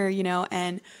or lawyer,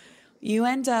 and you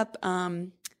end up,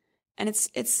 and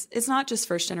it's not just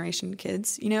first generation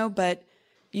kids, but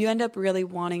you end up really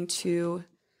wanting to,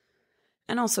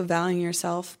 and also valuing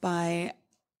yourself by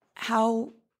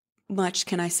how much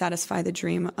can I satisfy the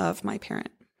dream of my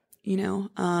parent,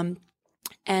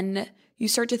 and you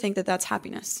start to think that that's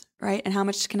happiness, right? And how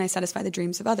much can I satisfy the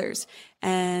dreams of others?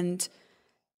 And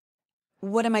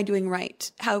what am I doing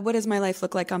right? What does my life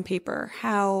look like on paper?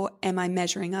 How am I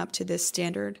measuring up to this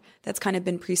standard that's kind of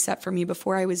been preset for me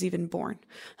before I was even born?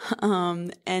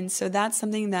 And so that's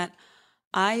something that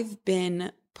I've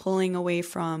been pulling away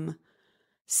from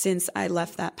since I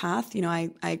left that path.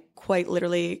 I quite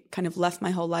literally kind of left my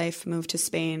whole life, moved to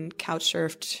Spain, couch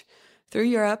surfed through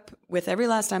Europe with every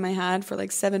last time I had for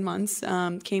like 7 months,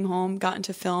 came home, got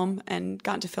into film sent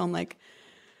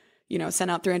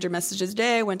out 300 messages a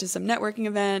day, went to some networking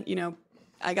event,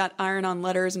 I got iron-on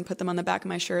letters and put them on the back of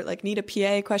my shirt, like, need a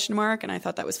PA, ? And I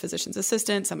thought that was physician's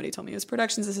assistant. Somebody told me it was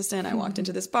production's assistant. I walked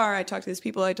into this bar. I talked to these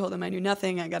people. I told them I knew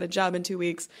nothing. I got a job in 2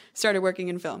 weeks, started working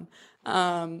in film.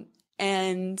 And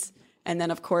then,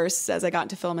 of course, as I got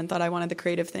into film and thought I wanted the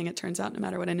creative thing, it turns out no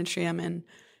matter what industry I'm in,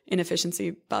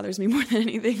 inefficiency bothers me more than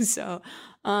anything. So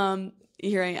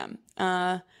here I am.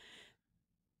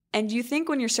 And you think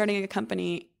when you're starting a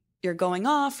company, you're going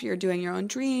off, you're doing your own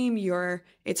dream,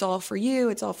 it's all for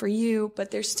you,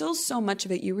 but there's still so much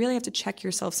of it. You really have to check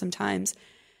yourself sometimes.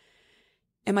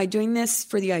 Am I doing this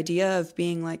for the idea of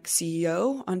being like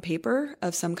CEO on paper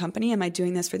of some company? Am I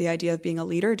doing this for the idea of being a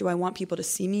leader? Do I want people to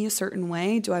see me a certain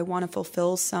way? Do I want to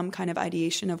fulfill some kind of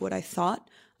ideation of what I thought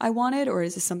I wanted? Or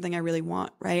is this something I really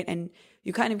want, right? And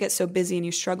you kind of get so busy and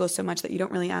you struggle so much that you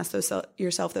don't really ask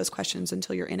yourself those questions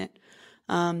until you're in it.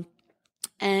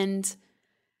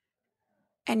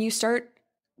 And you start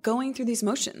going through these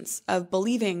motions of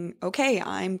believing, okay,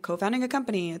 I'm co-founding a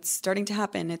company. It's starting to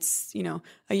happen. It's,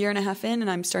 a year and a half in,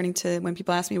 and I'm starting to, when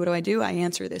people ask me, what do? I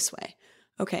answer this way.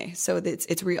 Okay, so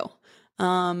it's real.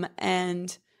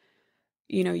 And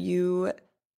you know, you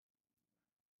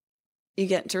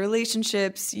get into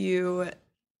relationships, you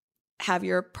have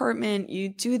your apartment, you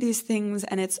do these things,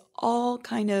 and it's all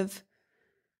kind of,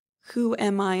 who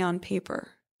am I on paper?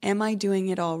 Am I doing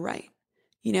it all right?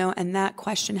 You know, and that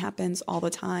question happens all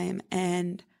the time.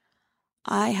 And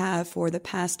I have, for the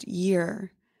past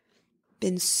year,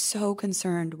 been so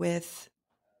concerned with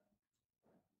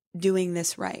doing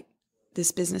this right,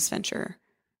 this business venture,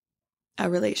 a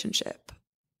relationship,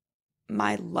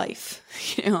 my life,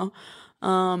 you know.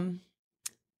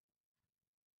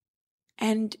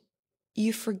 And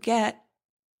you forget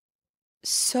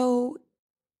so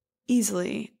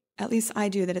easily, at least I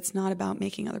do, that it's not about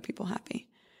making other people happy,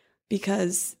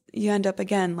 because you end up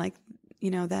again like,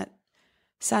 you know, that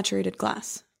saturated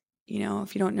glass. You know,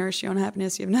 if you don't nourish your own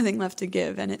happiness, you have nothing left to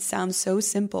give. And it sounds so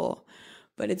simple,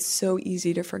 but it's so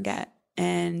easy to forget.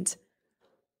 And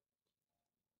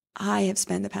I have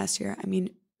spent the past year, I mean,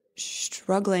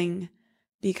 struggling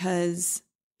because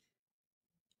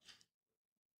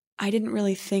I didn't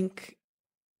really think,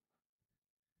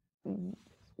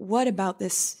 what about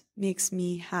this makes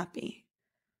me happy?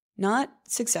 Not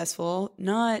successful,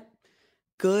 not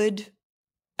good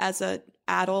as an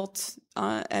adult,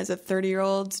 as a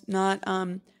 30-year-old, not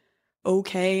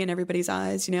okay in everybody's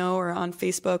eyes, you know, or on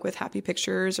Facebook with happy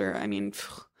pictures, or, I mean,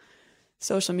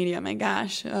 social media, my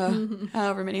gosh,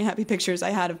 however many happy pictures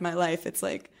I had of my life. It's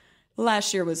like,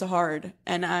 last year was hard,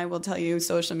 and I will tell you,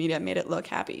 social media made it look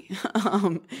happy.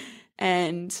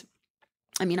 And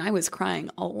I mean, I was crying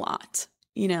a lot,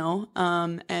 you know,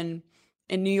 and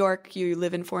in New York, you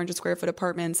live in 400 square foot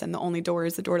apartments, and the only door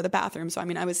is the door to the bathroom. So, I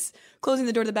mean, I was closing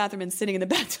the door to the bathroom and sitting in the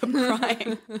bathtub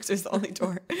crying, because there's the only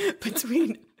door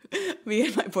between me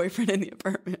and my boyfriend in the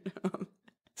apartment.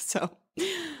 So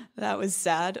that was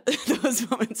sad. Those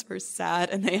moments were sad,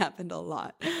 and they happened a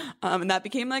lot. And that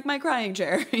became like my crying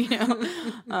chair, you know.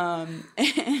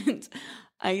 And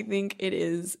I think it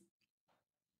is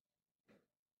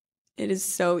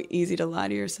so easy to lie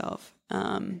to yourself.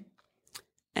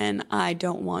 And I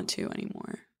don't want to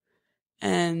anymore.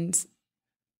 And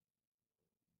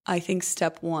I think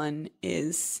step one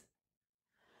is,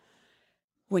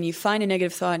 when you find a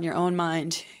negative thought in your own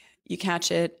mind, you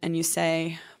catch it and you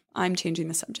say, I'm changing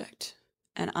the subject,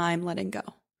 and I'm letting go.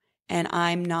 And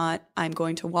I'm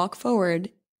going to walk forward,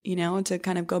 you know, to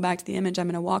kind of go back to the image. I'm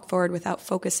going to walk forward without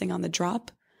focusing on the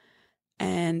drop.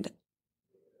 And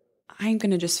I'm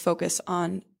going to just focus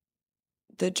on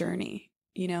the journey,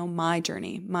 you know, my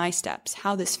journey, my steps,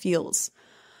 how this feels,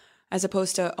 as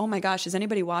opposed to, oh my gosh, is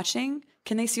anybody watching?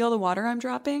 Can they see all the water I'm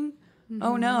dropping? Mm-hmm.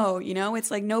 Oh no, you know,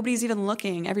 it's like nobody's even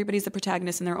looking. Everybody's the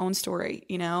protagonist in their own story,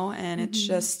 you know, and it's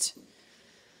just...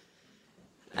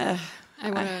 I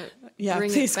want to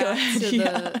bring it back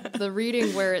to the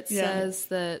reading where it says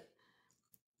that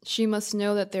she must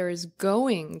know that there is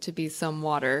going to be some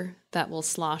water that will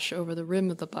slosh over the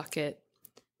rim of the bucket,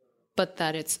 but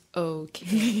that it's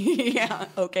okay.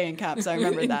 Okay in caps. I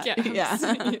remember that.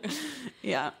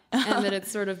 Yeah. And that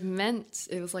it's sort of meant,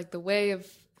 it was like the way of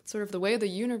the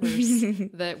universe,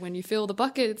 that when you fill the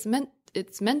bucket,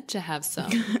 it's meant to have some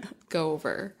go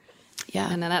over. Yeah.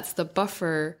 And then that's the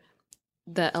buffer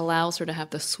that allows her to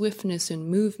have the swiftness and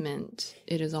movement.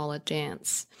 It is all a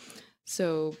dance.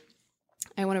 So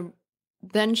I want to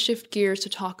then shift gears to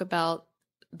talk about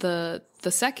the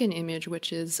second image,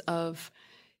 which is of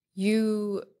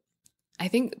you. I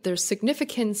think there's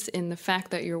significance in the fact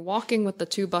that you're walking with the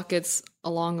two buckets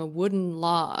along a wooden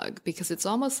log, because it's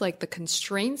almost like the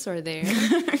constraints are there.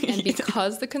 And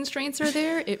because the constraints are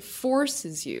there, it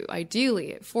forces you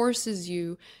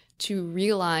to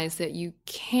realize that you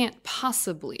can't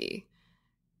possibly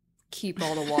keep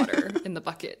all the water in the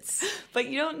buckets. But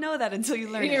you don't know that until you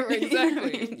learn it.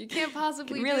 Exactly. You can't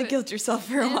possibly you can really guilt yourself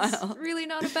for a while. It's really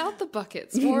not about the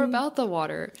buckets or about the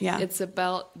water. Yeah. It's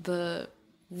about the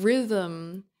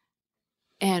rhythm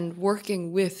and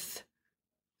working with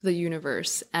the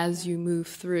universe as you move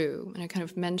through. And it kind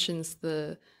of mentions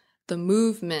the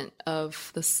movement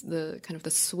of the kind of the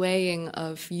swaying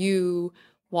of you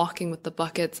walking with the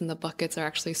buckets, and the buckets are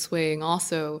actually swaying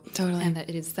also. Totally. And that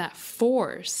it is that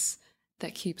force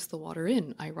that keeps the water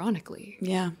in, ironically.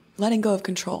 Yeah. Letting go of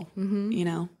control. Mm-hmm. You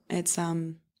know, it's,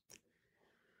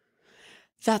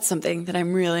 that's something that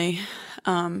I'm really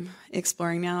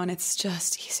exploring now, and it's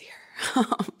just easier,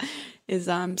 is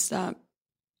to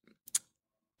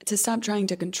stop trying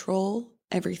to control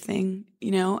everything,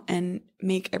 you know, and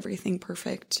make everything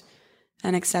perfect,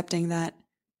 and accepting that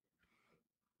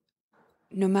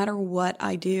no matter what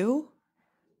I do,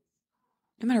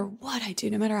 no matter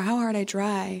how hard I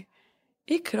try,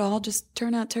 it could all just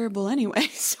turn out terrible anyway.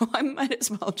 So I might as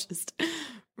well just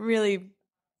really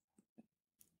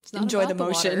enjoy the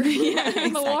motion. Yeah, exactly.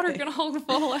 The water can all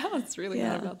fall out. It's really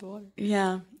not about the water.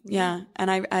 Yeah.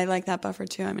 And I like that buffer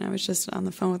too. I mean, I was just on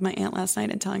the phone with my aunt last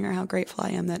night and telling her how grateful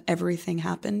I am that everything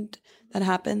happened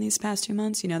these past 2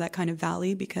 months, that kind of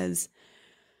valley, because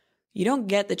you don't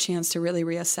get the chance to really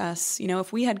reassess.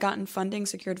 If we had gotten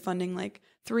secured funding like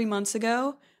 3 months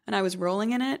ago and I was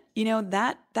rolling in it,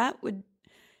 that would,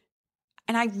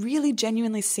 and I really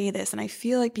genuinely say this, and I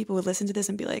feel like people would listen to this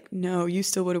and be like, no, you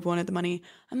still would have wanted the money.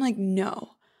 I'm like,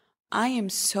 no, I am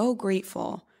so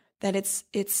grateful that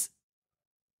it's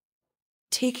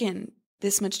taken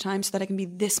this much time so that I can be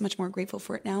this much more grateful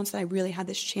for it now, and so that I really had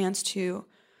this chance to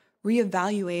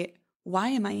reevaluate, why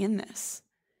am I in this?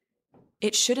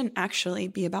 It shouldn't actually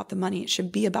be about the money. It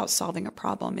should be about solving a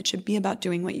problem. It should be about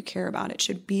doing what you care about. It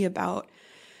should be about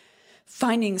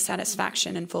finding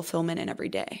satisfaction and fulfillment in every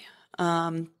day.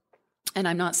 And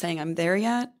I'm not saying I'm there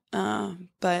yet,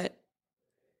 but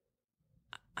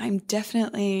I'm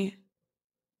definitely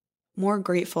more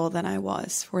grateful than I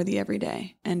was for the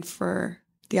everyday and for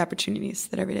the opportunities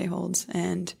that every day holds.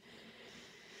 And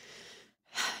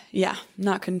yeah,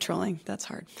 not controlling. That's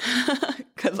hard.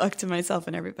 Good luck to myself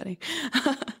and everybody.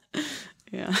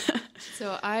 Yeah.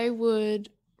 So I would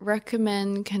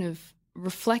recommend kind of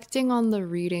reflecting on the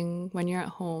reading when you're at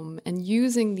home and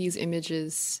using these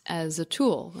images as a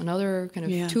tool, another kind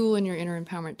of tool in your inner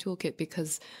empowerment toolkit,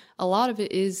 because a lot of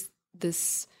it is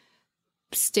this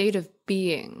state of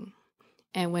being.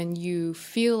 And when you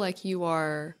feel like you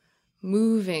are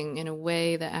moving in a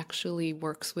way that actually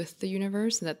works with the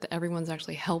universe, that everyone's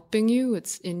actually helping you,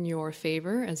 it's in your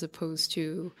favor, as opposed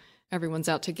to everyone's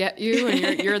out to get you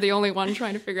and you're the only one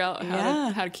trying to figure out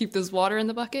how to keep this water in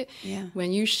the bucket. Yeah.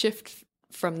 When you shift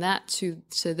from that to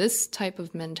this type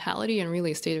of mentality and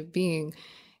really a state of being,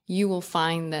 you will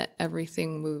find that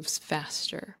everything moves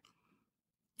faster.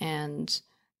 And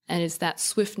it's that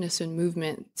swiftness in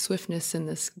movement, swiftness in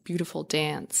this beautiful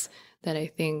dance that I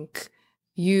think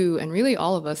you and really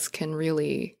all of us can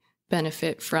really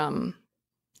benefit from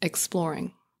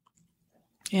exploring.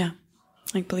 Yeah.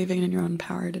 Like believing in your own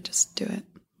power to just do it.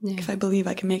 Yeah. If I believe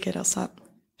I can make it, I'll stop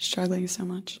struggling so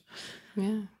much.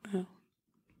 Yeah. Oh.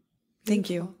 Thank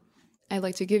you. I'd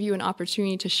like to give you an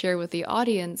opportunity to share with the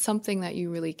audience something that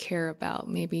you really care about.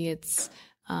 Maybe it's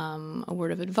a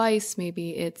word of advice.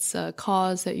 Maybe it's a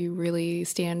cause that you really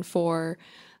stand for.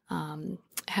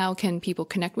 How can people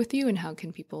connect with you and how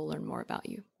can people learn more about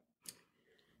you?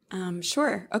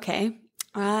 Sure. Okay.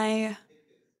 I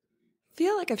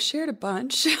feel like I've shared a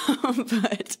bunch,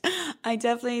 but I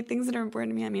definitely, things that are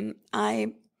important to me. I mean,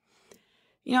 I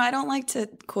don't like to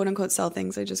quote unquote sell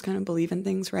things. I just kind of believe in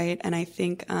things, right? And I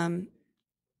think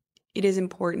it is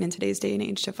important in today's day and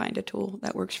age to find a tool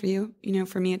that works for you.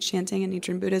 For me, it's chanting and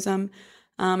Nichiren Buddhism.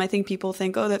 I think people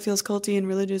think, oh, that feels culty and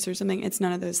religious or something. It's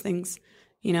none of those things.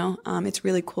 It's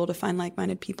really cool to find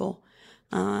like-minded people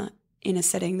in a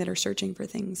setting that are searching for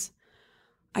things.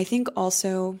 I think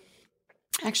also,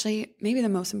 actually, maybe the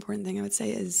most important thing I would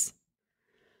say is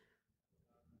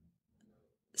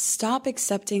stop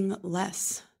accepting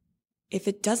less. If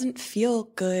it doesn't feel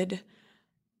good,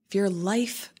 if your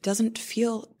life doesn't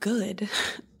feel good,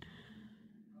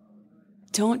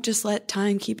 don't just let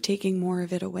time keep taking more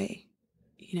of it away,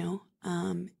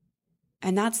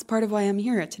 and that's part of why I'm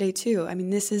here today too. I mean,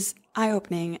 this is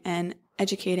eye-opening and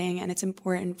educating, and it's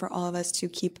important for all of us to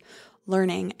keep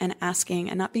learning and asking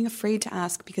and not being afraid to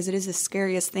ask, because it is the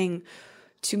scariest thing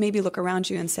to maybe look around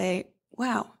you and say,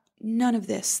 wow, none of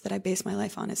this that I base my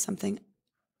life on is something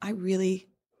I really,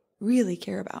 really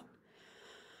care about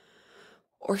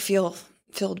or feel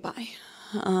filled by.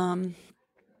 And,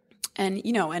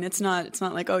 and it's not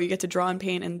like, oh, you get to draw and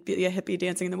paint and be a hippie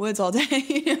dancing in the woods all day,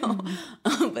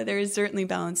 Mm-hmm. But there is certainly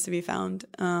balance to be found.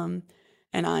 And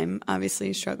I'm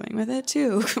obviously struggling with it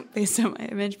too, based on my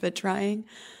image, but trying.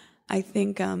 I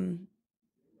think,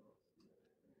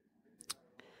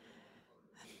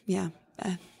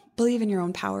 believe in your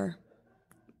own power,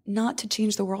 not to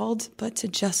change the world, but to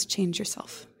just change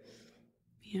yourself,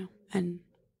 and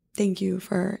thank you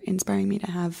for inspiring me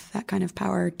to have that kind of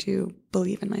power to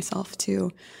believe in myself, to,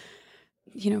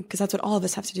 because that's what all of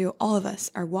us have to do. All of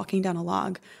us are walking down a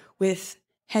log with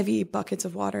heavy buckets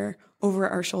of water over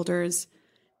our shoulders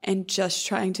and just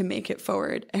trying to make it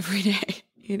forward every day,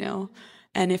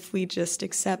 And if we just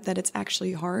accept that it's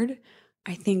actually hard,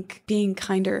 I think being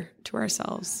kinder to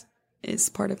ourselves is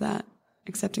part of that,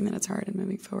 accepting that it's hard and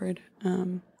moving forward.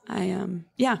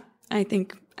 I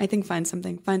think find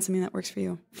something that works for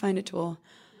you. Find a tool.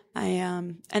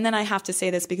 And then I have to say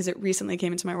this because it recently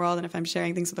came into my world, and if I'm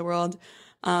sharing things with the world,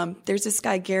 there's this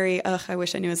guy, Gary, I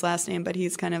wish I knew his last name, but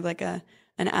he's kind of like a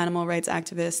an animal rights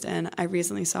activist, and I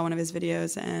recently saw one of his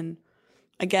videos, and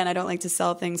again, I don't like to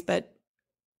sell things, but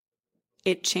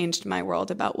it changed my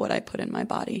world about what I put in my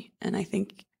body. And I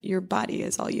think your body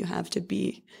is all you have to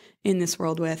be in this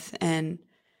world with, and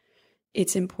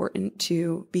it's important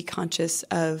to be conscious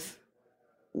of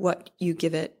what you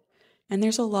give it. And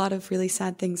there's a lot of really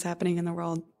sad things happening in the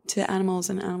world to animals,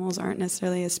 and animals aren't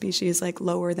necessarily a species like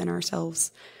lower than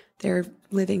ourselves. They're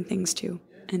living things too.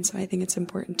 And so I think it's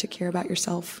important to care about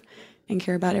yourself and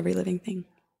care about every living thing.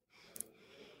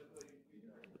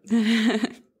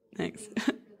 Thanks.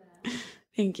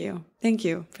 Thank you. Thank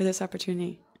you for this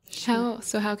opportunity. How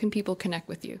can people connect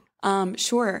with you?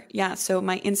 Sure. Yeah. So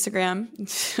my Instagram,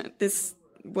 this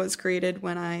was created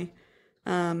when I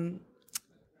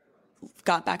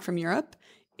got back from Europe.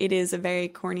 It is a very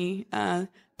corny,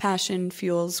 passion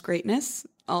fuels greatness,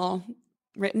 all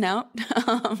written out.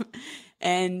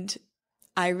 And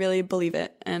I really believe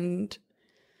it. And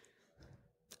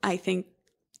I think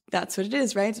that's what it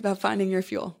is, right? It's about finding your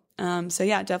fuel. So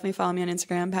yeah, definitely follow me on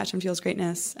Instagram, Passion Fuels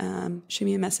Greatness. Shoot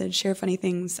me a message, share funny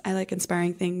things. I like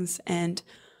inspiring things, and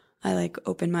I like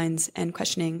open minds and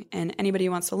questioning. And anybody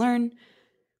who wants to learn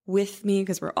with me,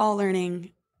 because we're all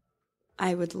learning,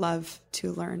 I would love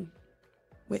to learn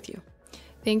with you.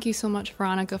 Thank you so much,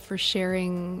 Veronica, for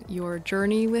sharing your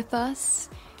journey with us,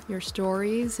 your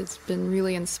stories. It's been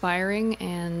really inspiring,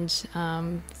 and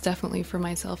definitely for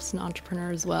myself as an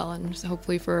entrepreneur as well, and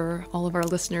hopefully for all of our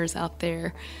listeners out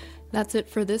there. That's it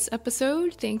for this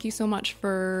episode. Thank you so much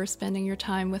for spending your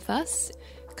time with us.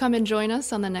 Come and join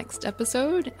us on the next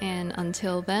episode, and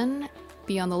until then,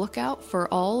 be on the lookout for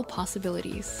all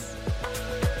possibilities.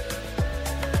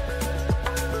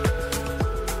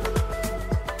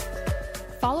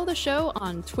 Follow the show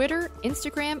on Twitter,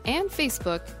 Instagram, and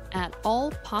Facebook at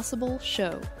All Possible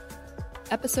Show.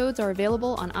 Episodes are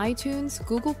available on iTunes,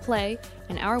 Google Play,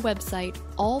 and our website,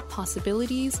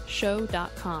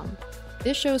 allpossibilitiesshow.com.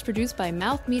 This show is produced by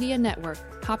Mouth Media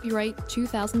Network, copyright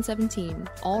 2017,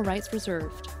 all rights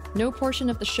reserved. No portion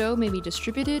of the show may be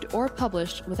distributed or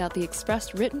published without the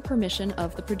express written permission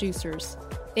of the producers.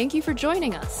 Thank you for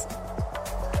joining us.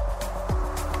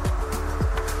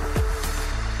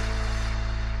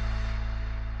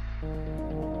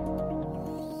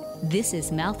 This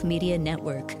is Mouth Media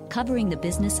Network, covering the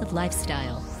business of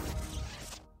lifestyle.